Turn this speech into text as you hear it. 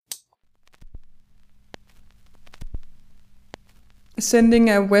Sending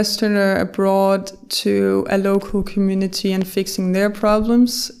a Westerner abroad to a local community and fixing their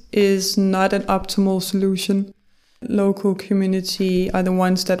problems is not an optimal solution. Local community are the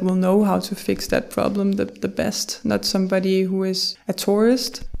ones that will know how to fix that problem the best, not somebody who is a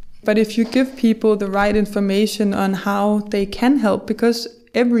tourist. But if you give people the right information on how they can help, because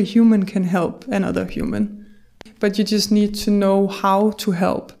every human can help another human, but you just need to know how to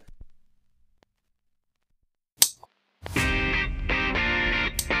help.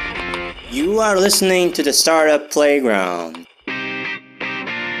 You are listening to the Startup Playground,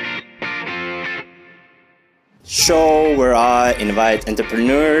 show where I invite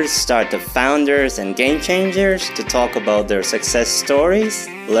entrepreneurs, startup founders, and game changers to talk about their success stories,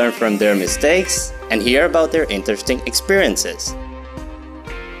 learn from their mistakes, and hear about their interesting experiences.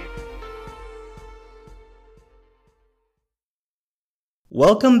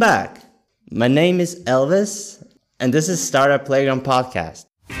 Welcome back. My name is Elvis, and this is Startup Playground Podcast.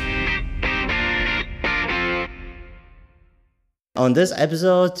 On this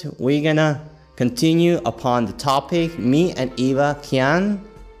episode, we're gonna continue upon the topic. Me and Eva Kian,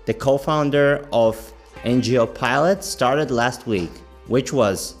 the co-founder of NGO Pilot, started last week, which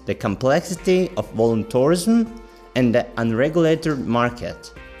was the complexity of volunteerism and the unregulated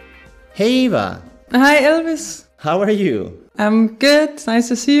market. Hey Eva! Hi Elvis! How are you? I'm good. Nice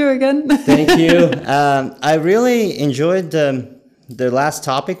to see you again. Thank you. I really enjoyed the last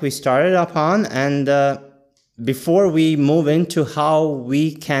topic we started upon, and before we move into how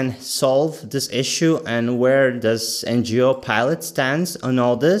we can solve this issue and where does NGO Pilot stands on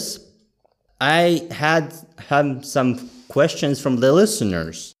all this, I had some questions from the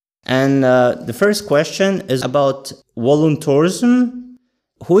listeners. And the first question is about volunteerism.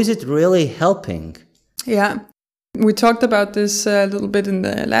 Who is it really helping? Yeah, we talked about this a little bit in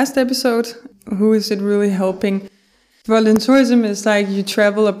the last episode. Who is it really helping? Volunteerism is like you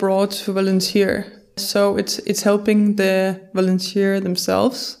travel abroad to volunteer. So it's helping the volunteer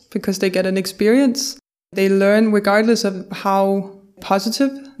themselves because they get an experience. They learn, regardless of how positive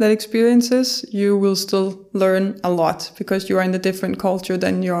that experience is, you will still learn a lot because you are in a different culture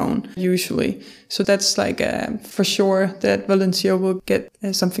than your own usually. So that's like for sure that volunteer will get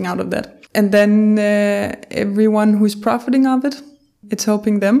something out of that. And then everyone who's profiting of it, it's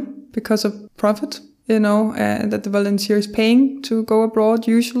helping them because of profit, that the volunteer is paying to go abroad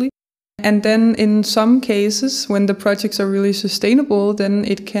usually. And then in some cases, when the projects are really sustainable, then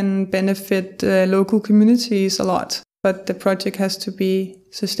it can benefit local communities a lot. But the project has to be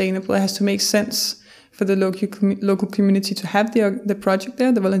sustainable. It has to make sense for the local community to have the project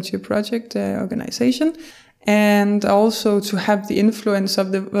there, the volunteer project organization, and also to have the influence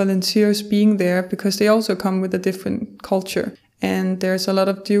of the volunteers being there because they also come with a different culture. And there's a lot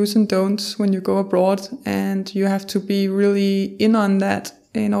of do's and don'ts when you go abroad, and you have to be really in on that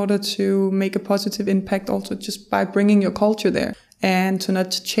in order to make a positive impact also just by bringing your culture there and to not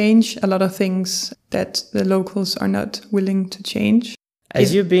change a lot of things that the locals are not willing to change.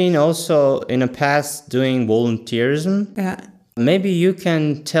 As you've been also in the past doing volunteerism, yeah. Maybe you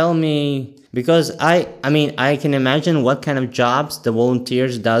can tell me, because I can imagine what kind of jobs the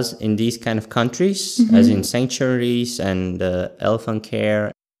volunteers does in these kind of countries, as in sanctuaries and elephant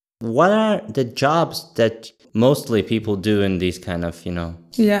care. What are the jobs that mostly people do in these kind of,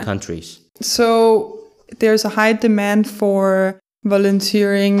 countries? So there's a high demand for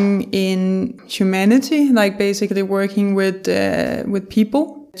volunteering in humanity, like basically working with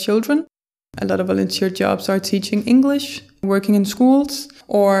people, children. A lot of volunteer jobs are teaching English, working in schools,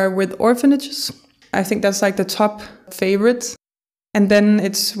 or with orphanages. I think that's like the top favorite. And then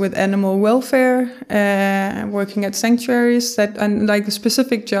it's with animal welfare, working at sanctuaries, and like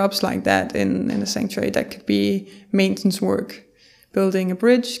specific jobs like that in a sanctuary. That could be maintenance work, building a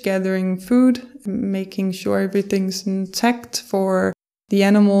bridge, gathering food, making sure everything's intact for the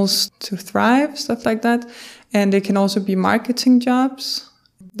animals to thrive, stuff like that. And it can also be marketing jobs.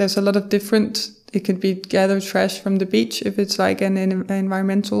 There's a lot of different, it could be gather trash from the beach if it's like an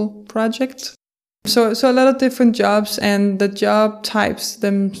environmental project. So a lot of different jobs, and the job types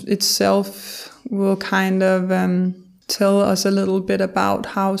them itself will kind of tell us a little bit about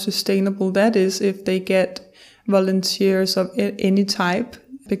how sustainable that is if they get volunteers of any type,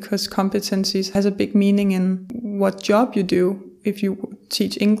 because competencies has a big meaning in what job you do. If you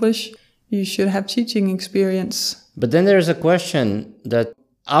teach English, you should have teaching experience. But then there's a question that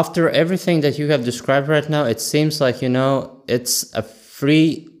after everything that you have described right now, it seems like, it's a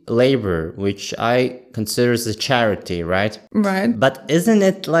free labor, which I consider as a charity, right? Right. But isn't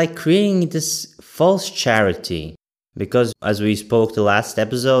it like creating this false charity? Because as we spoke the last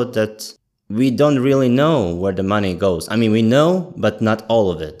episode, that we don't really know where the money goes. I mean, we know, but not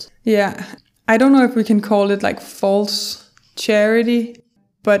all of it. Yeah. I don't know if we can call it like false charity,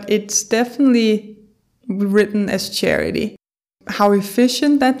 but it's definitely written as charity. How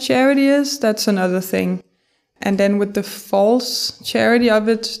efficient that charity is, that's another thing. And then with the false charity of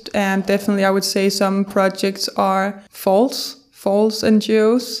it, definitely I would say some projects are false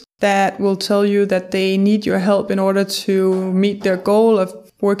NGOs that will tell you that they need your help in order to meet their goal of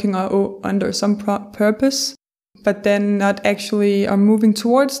working under some purpose, but then not actually are moving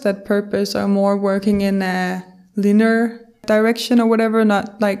towards that purpose, or more working in a linear direction or whatever,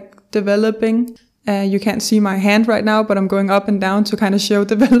 not like developing. You can't see my hand right now, but I'm going up and down to kind of show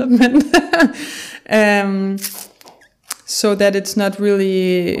development. So that it's not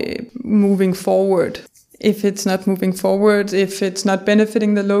really moving forward. If it's not moving forward, if it's not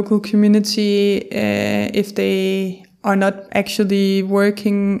benefiting the local community, if they are not actually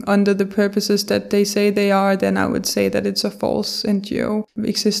working under the purposes that they say they are, then I would say that it's a false NGO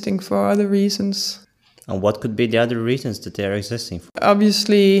existing for other reasons. And what could be the other reasons that they're existing for?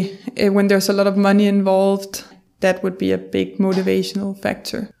 Obviously, when there's a lot of money involved, that would be a big motivational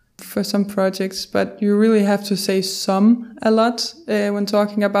factor for some projects. But you really have to say a lot when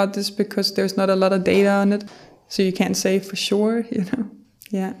talking about this, because there's not a lot of data on it. So you can't say for sure,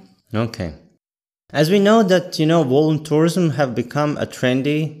 Yeah. Okay. As we know that, voluntourism have become a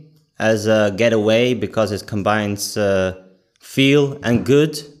trendy as a getaway because it combines feel and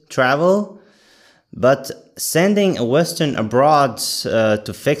good travel. But sending a Western abroad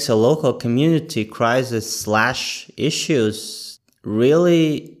to fix a local community crisis / issues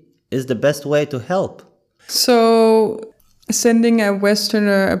really is the best way to help. So sending a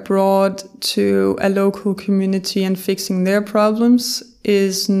Westerner abroad to a local community and fixing their problems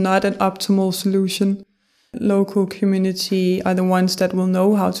is not an optimal solution. Local community are the ones that will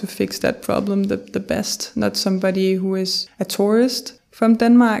know how to fix that problem the best, not somebody who is a tourist from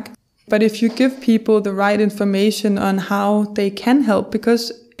Denmark. But if you give people the right information on how they can help,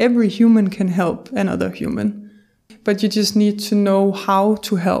 because every human can help another human, but you just need to know how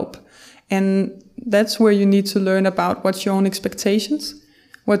to help. And that's where you need to learn about what's your own expectations.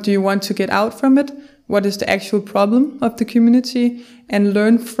 What do you want to get out from it? What is the actual problem of the community? And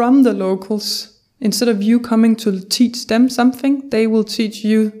learn from the locals. Instead of you coming to teach them something, they will teach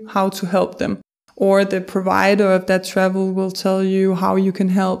you how to help them. Or the provider of that travel will tell you how you can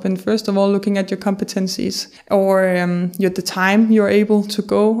help. And first of all, looking at your competencies or the time you're able to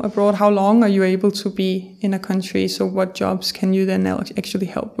go abroad. How long are you able to be in a country? So what jobs can you then actually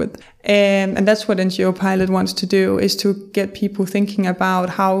help with? And that's what NGO Pilot wants to do, is to get people thinking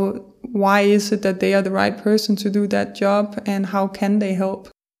about why is it that they are the right person to do that job, and how can they help?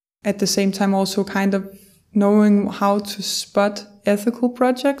 At the same time, also kind of knowing how to spot ethical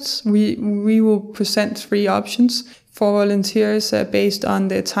projects. We will present 3 options for volunteers based on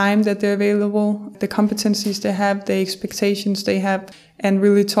the time that they're available, the competencies they have, the expectations they have, and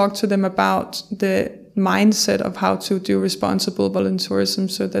really talk to them about the mindset of how to do responsible volunteerism,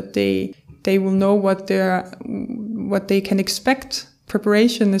 so that they will know what they can expect.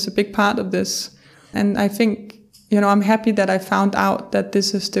 Preparation is a big part of this. And I think, I'm happy that I found out that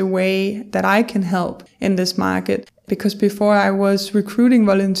this is the way that I can help in this market. Because before I was recruiting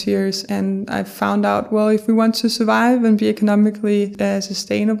volunteers, and I found out, well, if we want to survive and be economically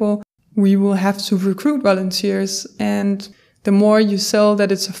sustainable, we will have to recruit volunteers. And the more you sell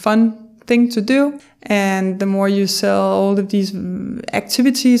that it's a fun thing to do, and the more you sell all of these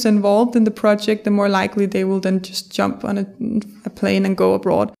activities involved in the project, the more likely they will then just jump on a plane and go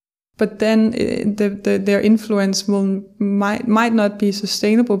abroad. But then their influence might not be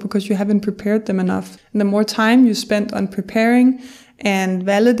sustainable because you haven't prepared them enough. And the more time you spend on preparing and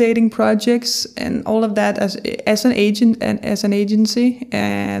validating projects and all of that as an agent and as an agency,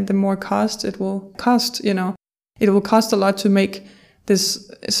 the more cost it will cost. It will cost a lot to make this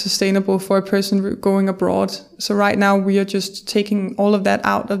sustainable for a person going abroad. So right now we are just taking all of that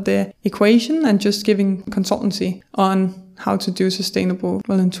out of the equation and just giving consultancy on how to do sustainable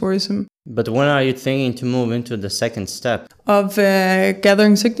volunteerism. But when are you thinking to move into the second step? Of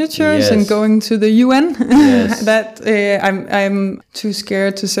gathering signatures Yes. and going to the UN? Yes. That I'm too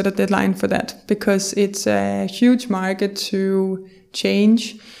scared to set a deadline for that, because it's a huge market to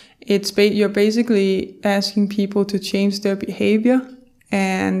change. You're basically asking people to change their behavior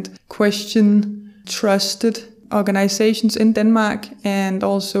and question trusted organizations in Denmark, and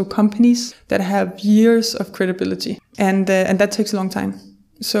also companies that have years of credibility. And that takes a long time.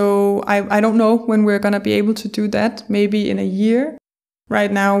 So I don't know when we're going to be able to do that, maybe in a year.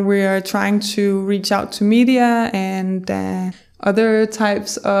 Right now we are trying to reach out to media and other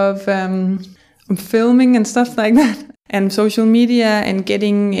types of filming and stuff like that, and social media, and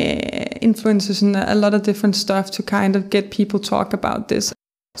getting influencers and a lot of different stuff to kind of get people talk about this.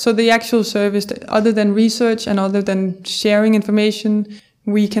 So the actual service, other than research and other than sharing information,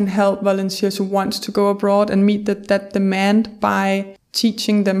 we can help volunteers who want to go abroad and meet that demand by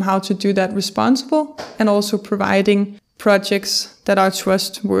teaching them how to do that responsible, and also providing projects that are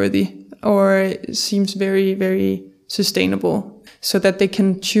trustworthy or seems very, very sustainable, so that they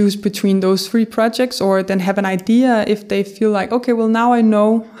can choose between those 3 projects, or then have an idea if they feel like, okay, well, now I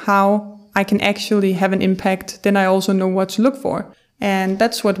know how I can actually have an impact, then I also know what to look for. And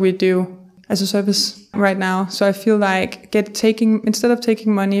that's what we do as a service right now. So I feel like instead of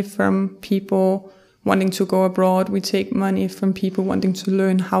taking money from people wanting to go abroad, we take money from people wanting to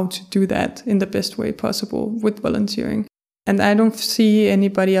learn how to do that in the best way possible with volunteering. And I don't see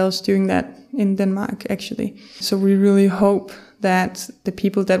anybody else doing that in Denmark, actually. So we really hope that the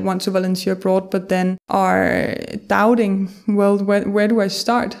people that want to volunteer abroad but then are doubting, well, where do I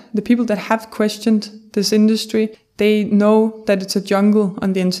start? The people that have questioned this industry, they know that it's a jungle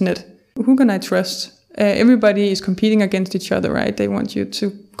on the internet. Who can I trust? Everybody is competing against each other, right? They want you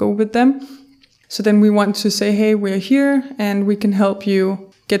to go with them. So then we want to say, hey, we're here and we can help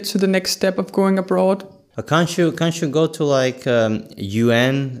you get to the next step of going abroad. Can't you go to like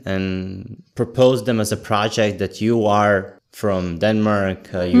UN and propose them as a project that you are from Denmark,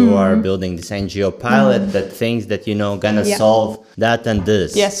 you are building this NGO pilot that thinks that, gonna solve that and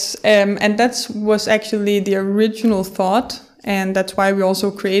this. Yes, and that was actually the original thought. And that's why we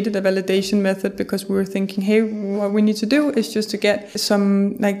also created a validation method, because we were thinking, hey, what we need to do is just to get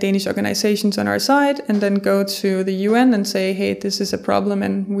some like Danish organizations on our side and then go to the UN and say, hey, this is a problem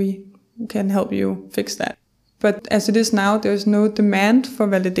and we can help you fix that. But as it is now, there's no demand for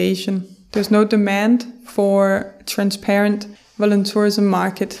validation. There's no demand for transparent volunteerism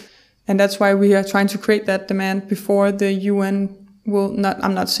market. And that's why we are trying to create that demand before the UN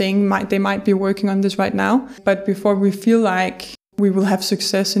I'm not saying they might be working on this right now, but before we feel like we will have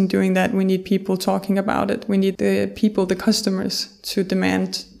success in doing that, we need people talking about it. We need the people, the customers, to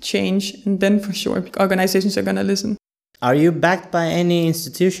demand change. And then for sure, organizations are going to listen. Are you backed by any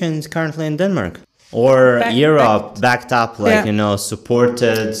institutions currently in Denmark? Or Europe, backed up,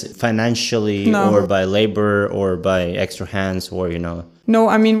 supported financially or by labor or by extra hands or, No,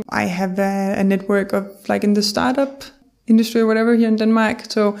 I mean, I have a network of like in the startup industry or whatever here in Denmark.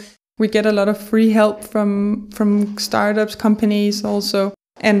 So we get a lot of free help from startups, companies also.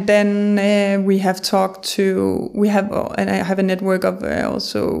 And then I have a network of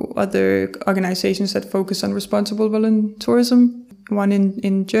also other organizations that focus on responsible volunteerism. One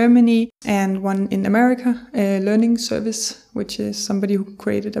in Germany and one in America, Learning Service, which is somebody who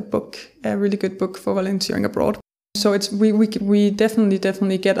created a really good book for volunteering abroad. So we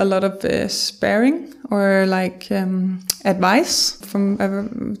definitely get a lot of sparring or like advice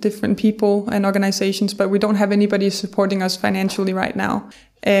from different people and organizations, but we don't have anybody supporting us financially right now.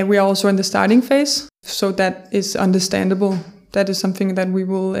 We are also in the starting phase, so that is understandable. That is something that we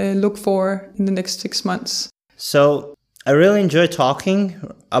will look for in the next 6 months. So I really enjoy talking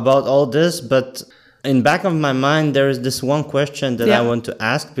about all this, but in back of my mind, there is this one question that I want to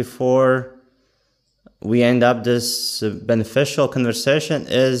ask before we end up this beneficial conversation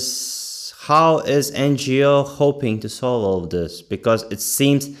is, how is NGO hoping to solve all of this? Because it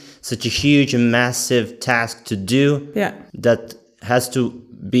seems such a huge and massive task to do that has to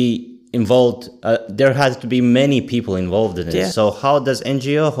be involved. There has to be many people involved in it. Yeah. So how does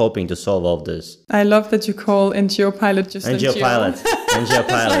NGO hoping to solve all this? I love that you call NGO Pilot just NGO Pilot. NGO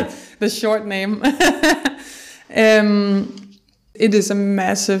Pilot. Like the short name. It is a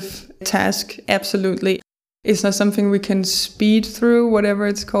massive task, absolutely. It's not something we can speed through, whatever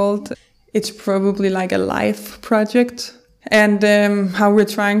it's called. It's probably like a life project. And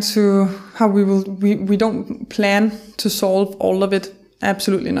we don't plan to solve all of it,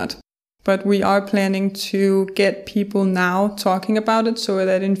 absolutely not. But we are planning to get people now talking about it so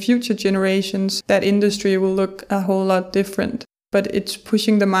that in future generations, that industry will look a whole lot different. But it's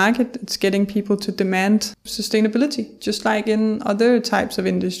pushing the market, it's getting people to demand sustainability, just like in other types of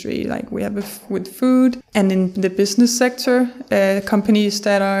industry, like we have with food. And in the business sector, companies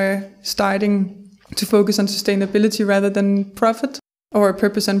that are starting to focus on sustainability rather than profit, or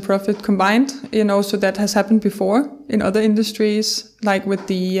purpose and profit combined. So that has happened before in other industries, like with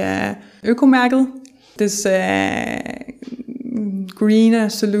the Økomærket, this greener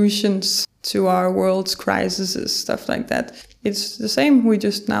solutions to our world's crises, stuff like that. It's the same. We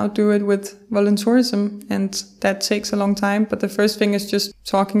just now do it with volunteerism, and that takes a long time. But the first thing is just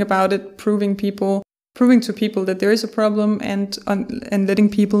talking about it, proving people proving to people that there is a problem and letting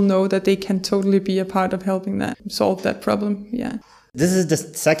people know that they can totally be a part of helping that solve that problem. Yeah. This is the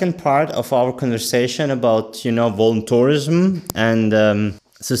second part of our conversation about, volunteerism and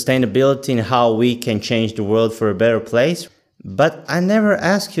sustainability and how we can change the world for a better place. But I never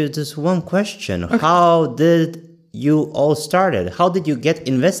asked you this one question. Okay. How did you all started? How did you get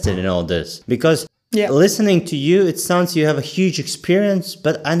invested in all this? Because listening to you, it sounds you have a huge experience,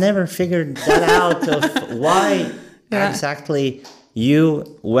 but I never figured that out of why exactly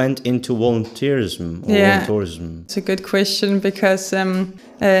you went into volunteerism or volunteerism. It's a good question because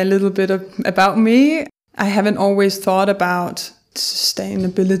a little bit about me. I haven't always thought about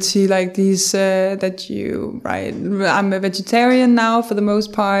sustainability like these that you right. I'm a vegetarian now for the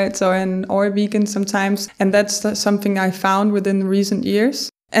most part, or vegan sometimes, and that's something I found within recent years.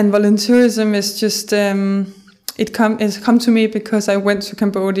 And volunteerism is just it's come to me because I went to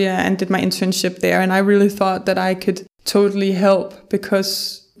Cambodia and did my internship there, and I really thought that I could totally help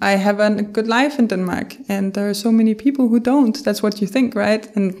because I have a good life in Denmark, and there are so many people who don't. That's what you think, right?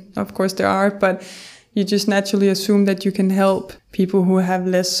 And of course there are, but you just naturally assume that you can help people who have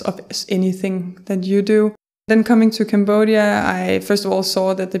less of anything than you do. Then coming to Cambodia, I first of all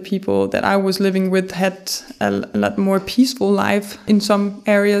saw that the people that I was living with had a lot more peaceful life in some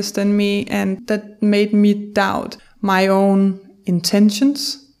areas than me, and that made me doubt my own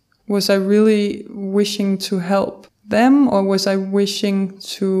intentions. Was I really wishing to help them, or was I wishing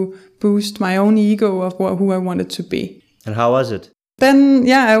to boost my own ego of who I wanted to be? And how was it? Then,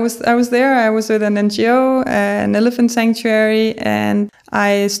 I was there. I was with an NGO, an elephant sanctuary, and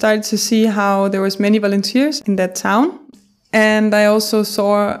I started to see how there was many volunteers in that town. And I also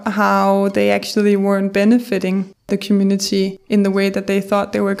saw how they actually weren't benefiting the community in the way that they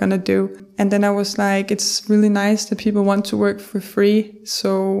thought they were going to do. And then I was like, it's really nice that people want to work for free.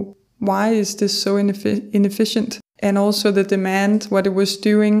 So why is this so inefficient? And also the demand, what it was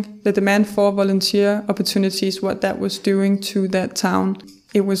doing, the demand for volunteer opportunities, what that was doing to that town.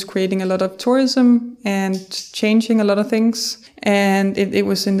 It was creating a lot of tourism and changing a lot of things. And it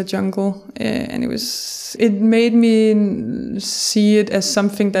was in the jungle. And it made me see it as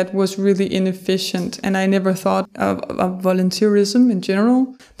something that was really inefficient. And I never thought of volunteerism in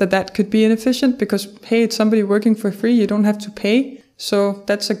general, that could be inefficient because, hey, it's somebody working for free. You don't have to pay. So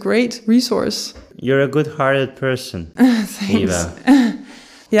that's a great resource. You're a good-hearted person, Thanks. Eva.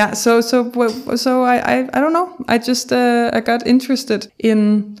 Yeah. So I don't know. I just I got interested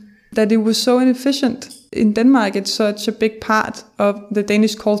in that it was so inefficient. In Denmark, it's such a big part of the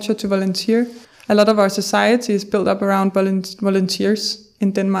Danish culture to volunteer. A lot of our society is built up around volunteers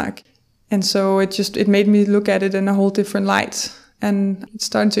in Denmark, and so it made me look at it in a whole different light, and it's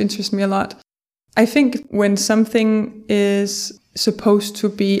starting to interest me a lot. I think when something is supposed to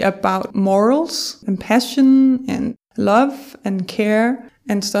be about morals and passion and love and care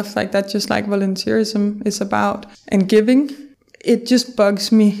and stuff like that, just like volunteerism is about, and giving, it just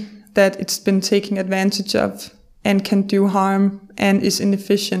bugs me that it's been taken advantage of and can do harm and is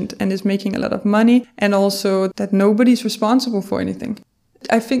inefficient and is making a lot of money, and also that nobody's responsible for anything.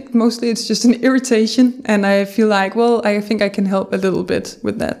 I think mostly it's just an irritation, and I feel like, well, I think I can help a little bit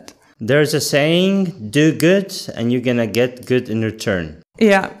with that. There's a saying, do good and you're gonna get good in return.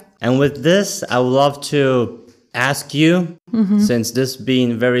 Yeah. And with this, I would love to ask you, since this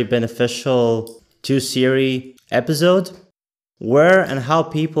being very beneficial 2-series episode, where and how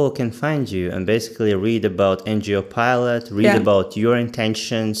people can find you and basically read about NGO Pilot, about your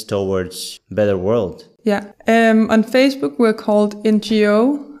intentions towards a better world. Yeah. On Facebook, we're called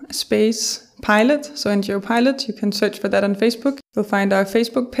NGO Pilot, so NGO Pilot. You can search for that on Facebook. You'll find our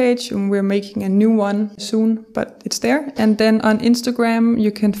Facebook page, and we're making a new one soon, but it's there. And then on Instagram,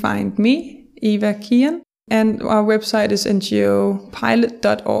 you can find me, Eva Kian, and our website is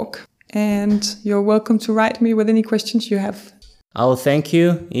ngopilot.org. And you're welcome to write me with any questions you have. I will thank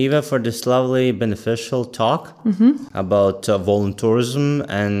you, Eva, for this lovely, beneficial talk about volunteerism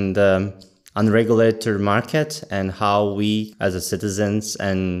and unregulated market, and how we as a citizens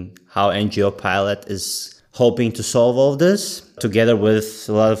and how NGO Pilot is hoping to solve all this together with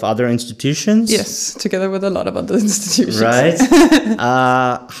a lot of other institutions. Yes, together with a lot of other institutions. Right.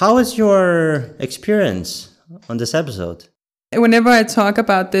 How is your experience on this episode? Whenever I talk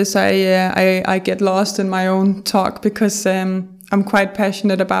about this, I get lost in my own talk because I'm quite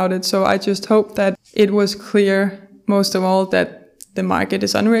passionate about it. So I just hope that it was clear, most of all, that the market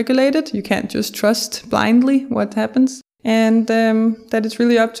is unregulated. You can't just trust blindly what happens. And that it's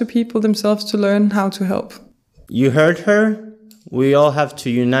really up to people themselves to learn how to help. You heard her. We all have to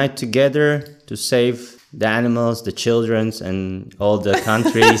unite together to save the animals, the children, and all the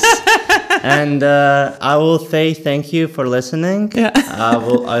countries And I will say thank you for listening. Yeah.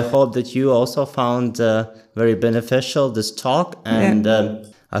 I hope that you also found very beneficial this talk, and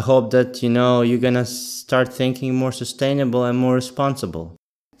I hope that you're gonna start thinking more sustainable and more responsible.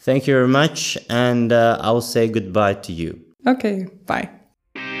 Thank you very much, and I will say goodbye to you. Okay, bye.